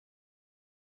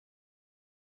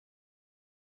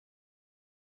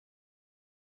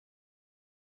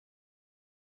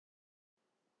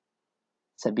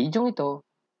Sa bidyong ito,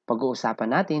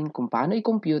 pag-uusapan natin kung paano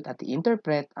i-compute at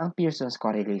i-interpret ang Pearson's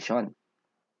correlation.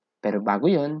 Pero bago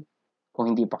yon,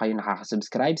 kung hindi pa kayo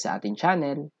nakaka-subscribe sa ating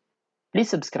channel, please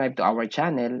subscribe to our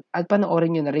channel at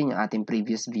panoorin nyo na rin ang ating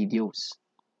previous videos.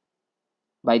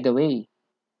 By the way,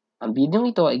 ang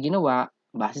bidyong ito ay ginawa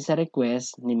base sa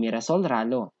request ni Mirasol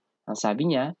Ralo. Ang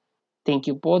sabi niya, "Thank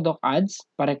you po Doc Ads,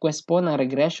 pa-request po ng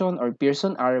regression or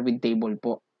Pearson R with table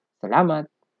po. Salamat."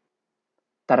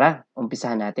 Tara,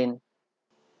 umpisahan natin.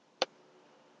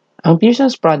 Ang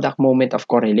Pearson's product moment of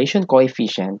correlation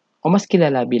coefficient o mas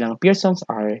kilala bilang Pearson's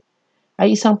R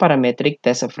ay isang parametric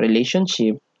test of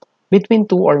relationship between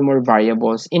two or more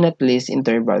variables in at least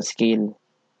interval scale.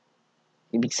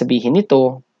 Ibig sabihin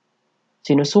nito,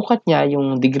 sinusukat niya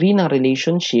yung degree ng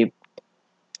relationship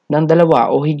ng dalawa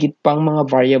o higit pang mga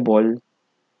variable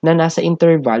na nasa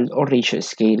interval o ratio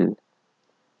scale.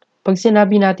 Pag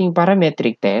sinabi nating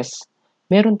parametric test,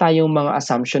 meron tayong mga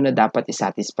assumption na dapat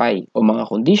isatisfy o mga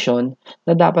condition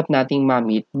na dapat nating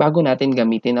ma-meet bago natin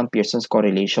gamitin ang Pearson's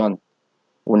correlation.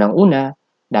 Unang-una,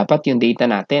 dapat yung data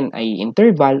natin ay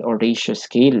interval o ratio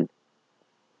scale.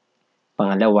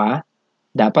 Pangalawa,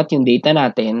 dapat yung data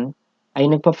natin ay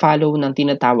nagpa-follow ng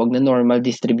tinatawag na normal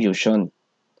distribution.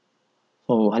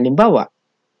 So, halimbawa,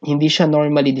 hindi siya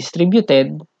normally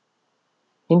distributed,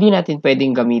 hindi natin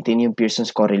pwedeng gamitin yung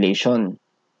Pearson's correlation.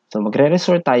 So,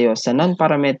 magre-resort tayo sa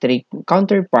non-parametric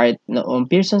counterpart ng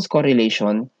Pearson's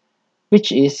correlation,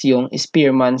 which is yung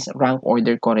Spearman's rank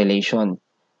order correlation.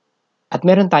 At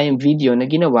meron tayong video na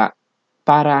ginawa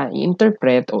para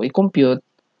i-interpret o i-compute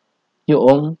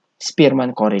yung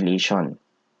Spearman correlation.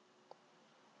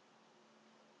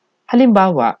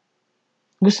 Halimbawa,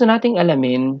 gusto nating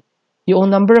alamin yung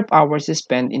number of hours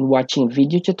spent in watching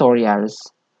video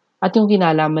tutorials at yung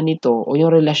kinalaman nito o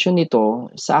yung relasyon nito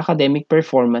sa academic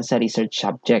performance sa research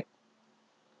subject.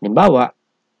 Halimbawa,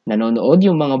 nanonood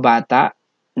yung mga bata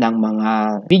ng mga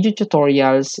video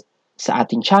tutorials sa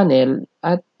ating channel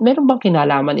at meron bang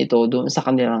kinalaman ito doon sa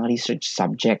kanilang research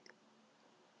subject.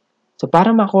 So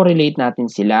para makorelate natin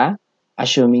sila,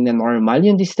 assuming na normal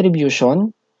yung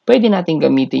distribution, pwede natin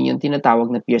gamitin yung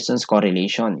tinatawag na Pearson's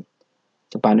correlation.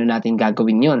 So paano natin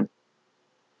gagawin yon?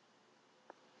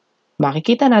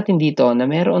 Makikita natin dito na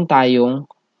meron tayong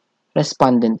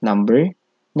respondent number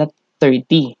na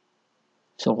 30.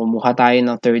 So kumuha tayo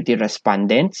ng 30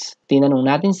 respondents. Tinanong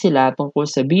natin sila tungkol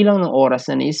sa bilang ng oras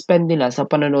na ni-spend nila sa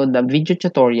panonood ng video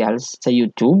tutorials sa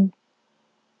YouTube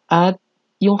at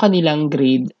yung kanilang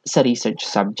grade sa research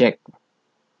subject.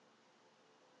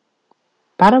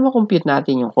 Para makompute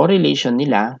natin yung correlation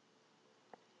nila,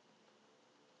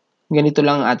 ganito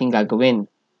lang ang ating gagawin.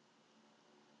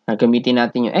 Gagamitin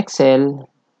natin yung Excel,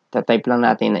 tatype lang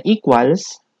natin na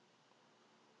equals,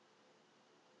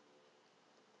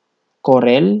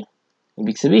 correl,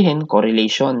 ibig sabihin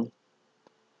correlation.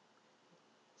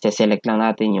 Select lang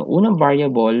natin yung unang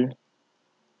variable,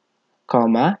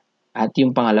 comma, at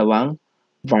yung pangalawang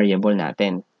variable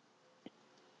natin.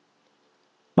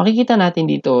 Makikita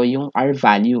natin dito yung R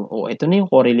value o ito na yung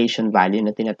correlation value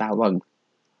na tinatawag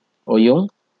o yung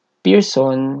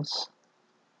Pearson's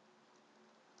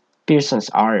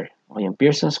R o yung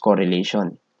Pearson's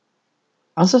correlation.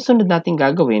 Ang susunod natin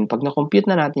gagawin pag na-compute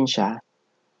na natin siya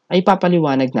ay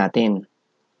papaliwanag natin.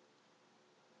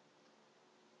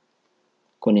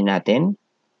 Kunin natin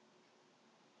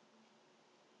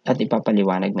at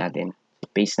ipapaliwanag natin.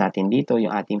 Paste natin dito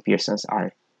yung ating Pearson's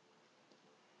R.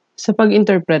 Sa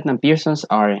pag-interpret ng Pearson's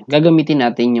R, gagamitin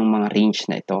natin yung mga range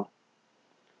na ito.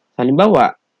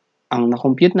 Halimbawa, ang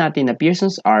na-compute natin na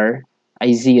Pearson's R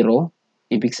ay 0,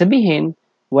 ibig sabihin,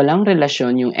 walang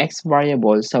relasyon yung X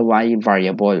variable sa Y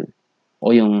variable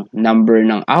o yung number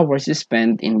ng hours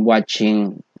spent in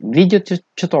watching video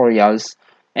tutorials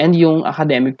and yung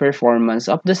academic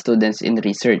performance of the students in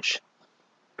research.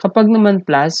 Kapag naman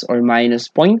plus or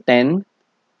minus 0.10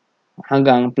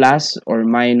 hanggang plus or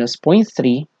minus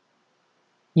 0.3,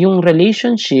 yung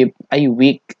relationship ay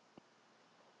weak.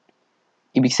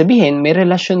 Ibig sabihin, may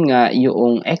relasyon nga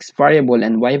yung X variable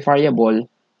and Y variable,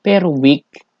 pero weak.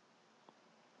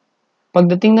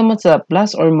 Pagdating naman sa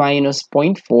plus or minus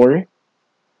 0.4,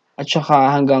 at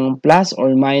saka hanggang plus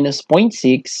or minus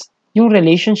 0.6, yung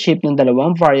relationship ng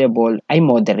dalawang variable ay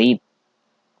moderate.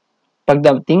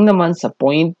 Pagdating naman sa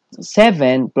 0.7,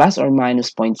 plus or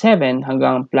minus 0.7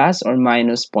 hanggang plus or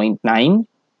minus 0.9,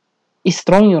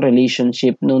 strong yung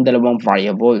relationship ng dalawang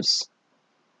variables.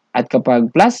 At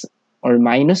kapag plus or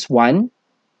minus 1,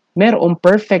 mayroong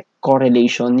perfect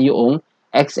correlation yung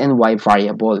X and Y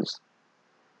variables.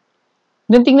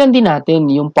 Then tingnan din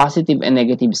natin yung positive and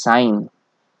negative sign.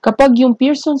 Kapag yung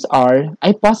Pearson's R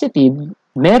ay positive,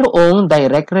 Merong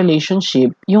direct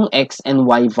relationship yung x and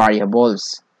y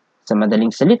variables. Sa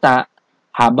madaling salita,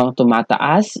 habang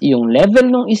tumataas yung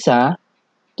level ng isa,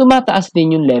 tumataas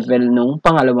din yung level ng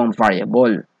pangalawang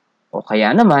variable. O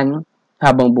kaya naman,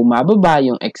 habang bumababa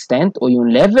yung extent o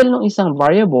yung level ng isang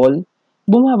variable,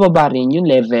 bumababa rin yung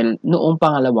level noong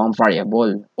pangalawang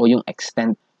variable o yung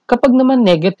extent. Kapag naman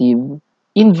negative,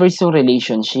 inverse yung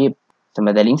relationship. Sa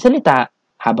madaling salita,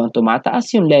 habang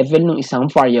tumataas yung level ng isang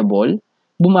variable,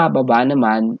 bumababa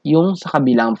naman yung sa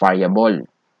kabilang variable.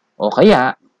 O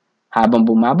kaya, habang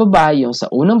bumababa yung sa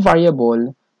unang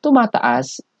variable,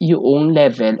 tumataas yung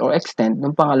level or extent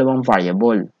ng pangalawang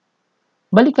variable.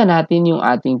 Balikan natin yung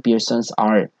ating Pearson's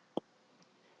R.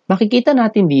 Makikita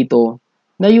natin dito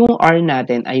na yung R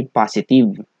natin ay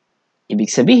positive. Ibig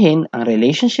sabihin, ang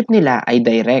relationship nila ay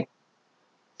direct.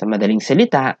 Sa madaling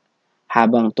salita,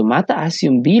 habang tumataas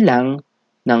yung bilang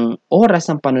ng oras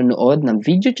ng panonood ng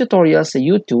video tutorial sa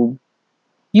YouTube,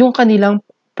 yung kanilang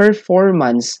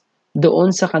performance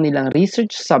doon sa kanilang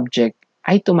research subject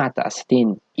ay tumataas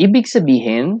din. Ibig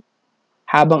sabihin,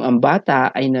 habang ang bata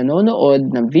ay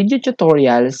nanonood ng video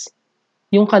tutorials,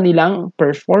 yung kanilang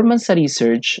performance sa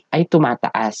research ay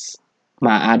tumataas.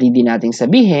 Maaari din nating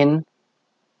sabihin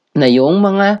na yung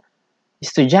mga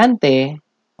estudyante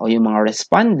o yung mga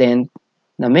respondent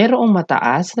na mayroong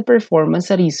mataas na performance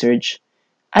sa research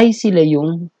ay sila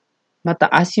yung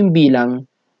mataas yung bilang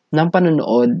ng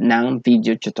panonood ng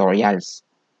video tutorials.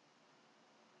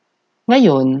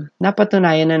 Ngayon,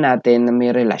 napatunayan na natin na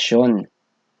may relasyon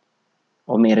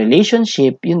o may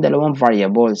relationship yung dalawang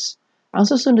variables. Ang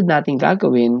susunod nating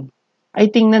gagawin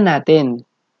ay tingnan natin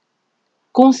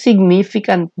kung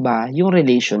significant ba yung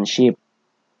relationship.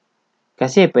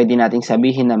 Kasi pwede nating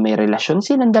sabihin na may relasyon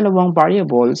silang dalawang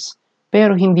variables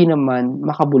pero hindi naman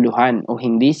makabuluhan o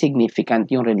hindi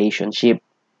significant yung relationship.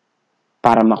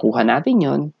 Para makuha natin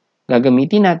yon,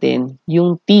 gagamitin natin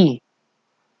yung T,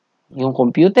 yung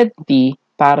computed T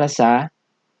para sa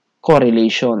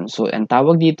correlation. So, ang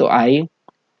tawag dito ay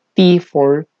T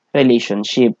for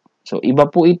relationship. So, iba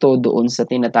po ito doon sa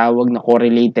tinatawag na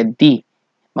correlated T.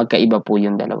 Magkaiba po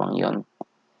yung dalawang yon.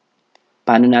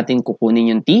 Paano natin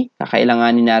kukunin yung T?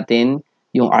 Kakailanganin natin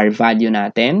yung R value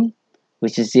natin,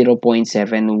 which is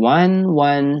 0.71173.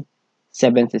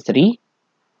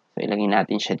 So, ilagay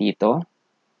natin siya dito.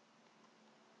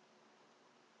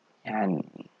 Yan.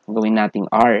 Gawin nating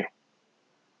R.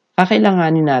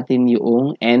 Kakailanganin natin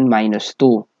yung N-2.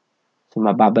 So,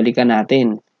 mababalikan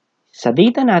natin. Sa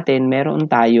data natin, meron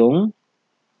tayong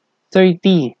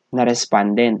 30 na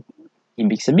respondent.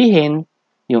 Ibig sabihin,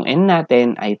 yung N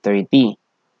natin ay 30.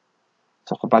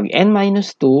 So, kapag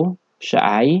N-2, siya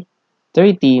ay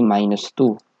 30 minus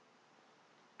 2.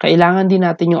 Kailangan din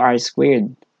natin yung R squared.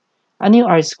 Ano yung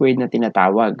R squared na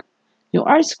tinatawag? Yung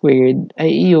R squared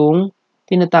ay yung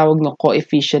tinatawag na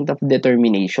coefficient of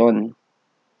determination.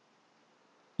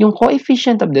 Yung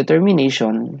coefficient of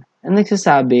determination ang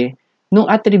nagsasabi ng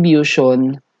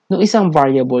attribution ng isang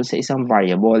variable sa isang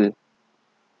variable.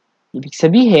 Ibig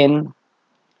sabihin,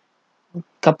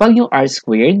 kapag yung R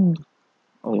squared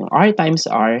o yung R times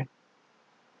R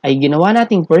ay ginawa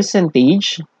nating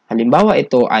percentage, halimbawa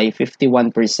ito ay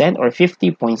 51% or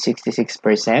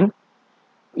 50.66%,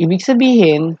 ibig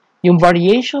sabihin, yung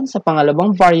variation sa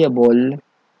pangalawang variable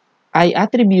ay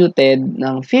attributed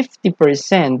ng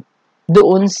 50%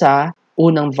 doon sa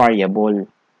unang variable.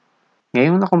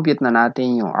 Ngayong na-compute na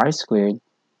natin yung R squared,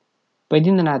 pwede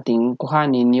na nating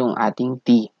kuhanin yung ating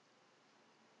T.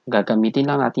 Gagamitin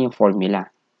lang natin yung formula.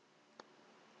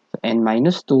 So,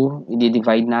 N-2,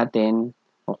 i-divide natin,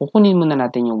 o kukunin muna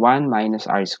natin yung 1 minus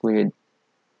R squared.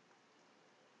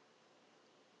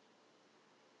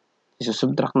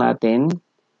 Isusubtract natin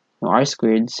yung R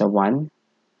squared sa 1.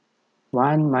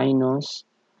 1 minus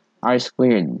R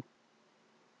squared.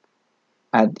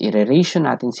 At i-ratio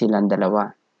natin silang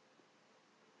dalawa.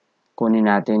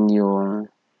 Kunin natin yung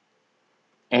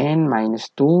N minus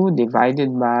 2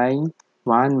 divided by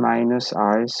 1 minus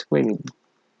R squared.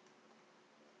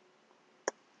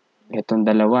 Itong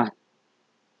dalawa.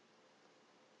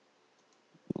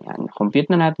 Yan.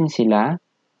 Compute na natin sila.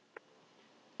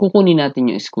 Kukunin natin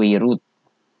yung square root.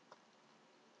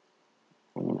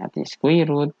 Kunin natin square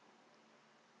root.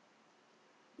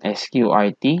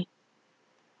 SQRT.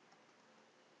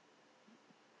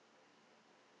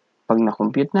 Pag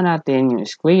na-compute na natin yung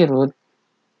square root,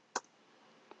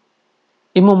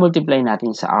 i-multiply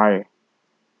natin sa R.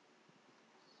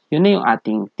 Yun na yung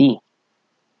ating T.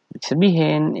 Ibig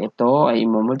sabihin, ito ay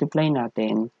i-multiply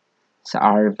natin sa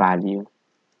R value.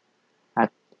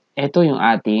 At ito yung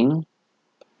ating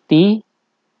T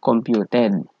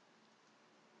computed.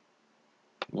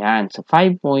 Yan. So,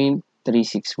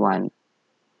 5.361.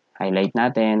 Highlight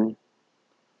natin.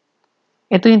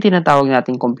 Ito yung tinatawag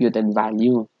nating computed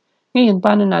value. Ngayon,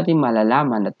 paano natin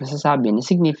malalaman at masasabi na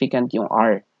significant yung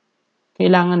R?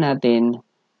 Kailangan natin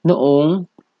noong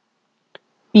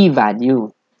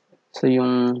p-value. So,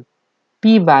 yung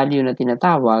p-value na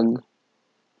tinatawag,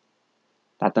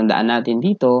 tatandaan natin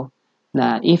dito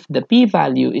na if the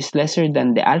p-value is lesser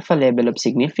than the alpha level of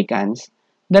significance,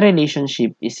 the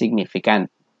relationship is significant.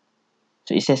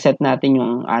 So, isa-set natin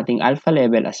yung ating alpha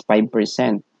level as 5%.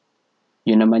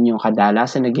 Yun naman yung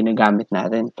kadalasan na ginagamit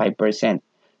natin, 5%.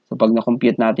 So, pag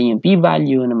na-compute natin yung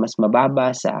p-value na mas mababa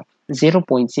sa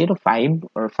 0.05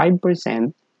 or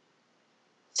 5%,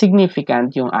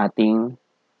 significant yung ating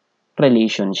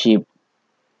relationship.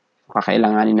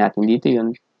 Kakailanganin natin dito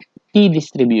yung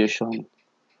t-distribution.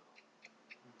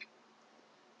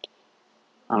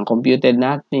 Ang computed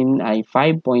natin ay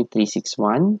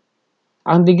 5.361.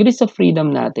 Ang degrees of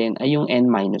freedom natin ay yung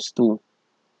n-2.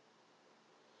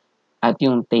 At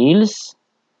yung tails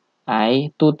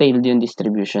ay two-tailed yung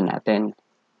distribution natin.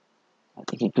 At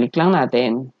i-click lang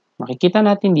natin, makikita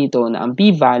natin dito na ang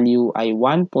p-value ay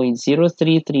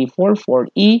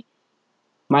 1.03344e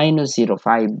minus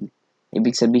 0.5.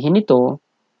 Ibig sabihin nito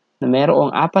na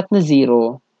mayroong 4 na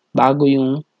 0 bago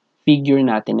yung figure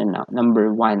natin na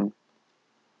number 1.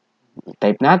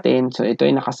 I-type natin, so ito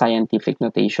ay naka-scientific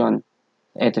notation.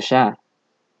 Ito siya,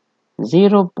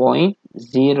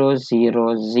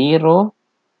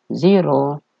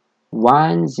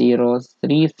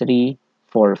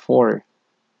 0.000103344.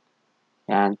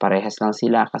 Yan, parehas lang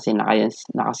sila kasi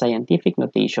naka-scientific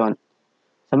notation.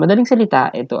 Sa madaling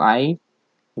salita, ito ay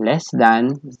less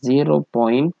than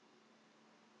 0.05.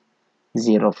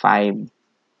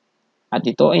 At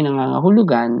ito ay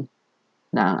nangangahulugan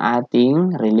na ang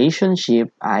ating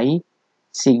relationship ay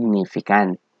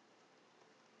significant.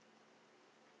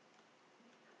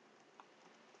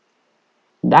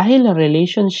 Dahil ang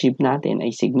relationship natin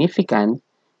ay significant,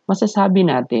 masasabi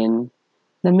natin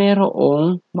na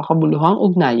mayroong makabuluhang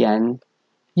ugnayan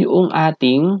yung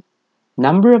ating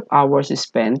number of hours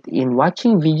spent in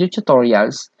watching video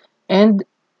tutorials and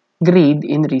grade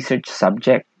in research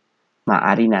subject.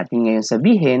 Maaari natin ngayon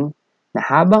sabihin na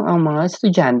habang ang mga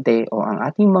estudyante o ang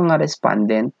ating mga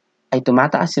respondent ay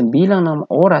tumataas yung bilang ng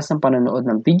oras ng panonood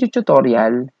ng video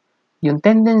tutorial, yung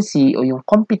tendency o yung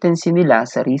competency nila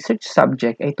sa research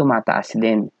subject ay tumataas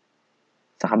din.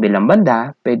 Sa kabilang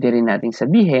banda, pwede rin nating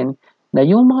sabihin na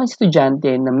yung mga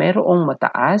estudyante na mayroong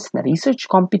mataas na research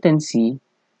competency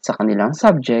sa kanilang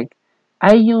subject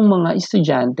ay yung mga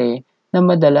estudyante na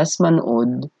madalas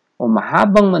manood o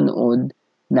mahabang manood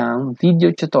ng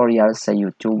video tutorials sa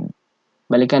YouTube.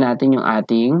 Balikan natin yung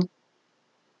ating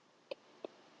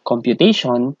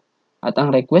computation at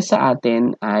ang request sa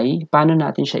atin ay paano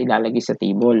natin siya ilalagay sa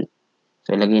table.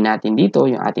 So, ilagay natin dito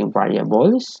yung ating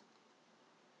variables,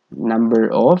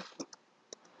 number of,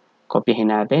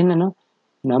 kopyahin natin,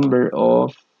 number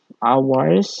of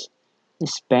hours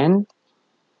spent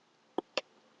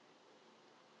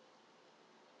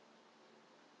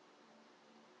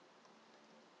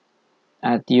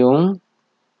at yung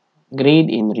grade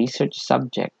in research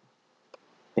subject.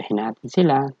 Kopyahin natin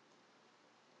sila.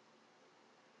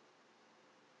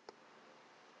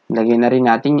 Lagay na rin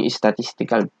natin yung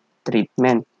statistical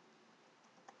treatment.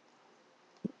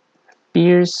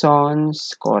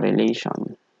 Pearson's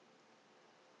correlation.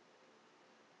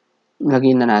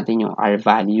 Lagay na natin yung R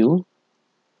value.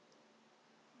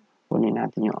 Kunin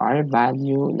natin yung R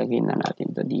value. Lagay na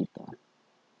natin to dito.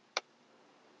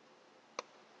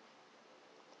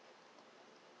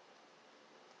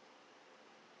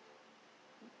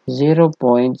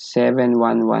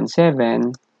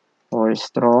 .7117 or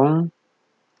strong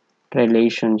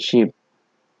relationship.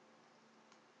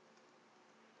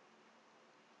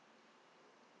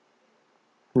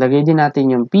 Lagay din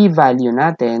natin yung p-value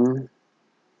natin.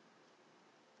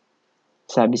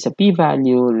 Sabi sa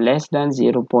p-value, less than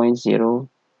 0.05.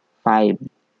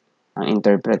 Ang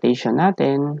interpretation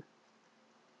natin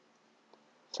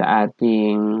sa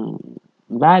ating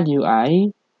value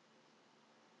ay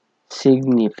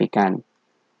significant.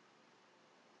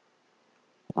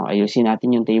 O, ayusin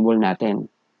natin yung table natin.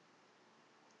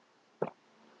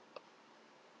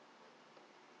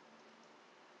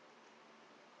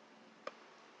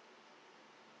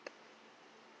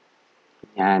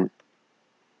 Yan.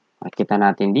 Makita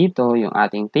natin dito yung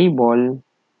ating table.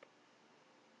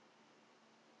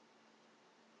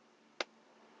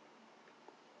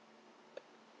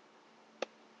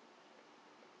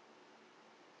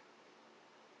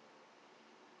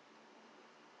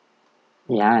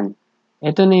 Yan.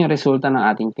 Ito na yung resulta ng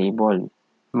ating table.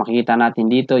 Makikita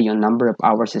natin dito yung number of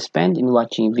hours spent in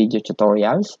watching video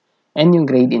tutorials and yung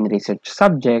grade in research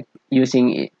subject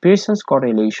using Pearson's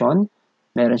correlation.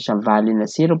 Meron siyang value na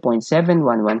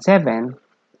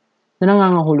 0.7117 na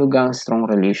nangangahulugang strong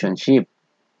relationship.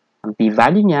 Ang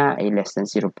p-value niya ay less than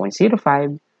 0.05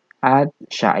 at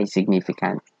siya ay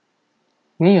significant.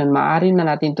 Ngayon, maaari na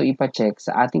natin ito ipacheck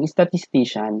sa ating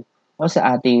statistician o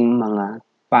sa ating mga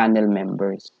panel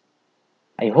members.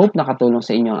 I hope nakatulong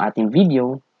sa inyo ang ating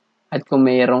video. At kung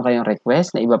mayroon kayong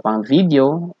request na iba pang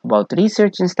video about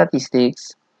research and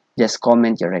statistics, just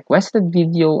comment your requested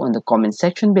video on the comment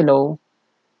section below.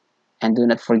 And do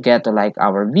not forget to like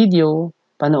our video,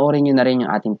 panoorin nyo na rin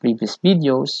yung ating previous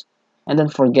videos, and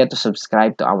don't forget to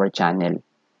subscribe to our channel.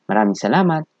 Maraming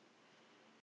salamat!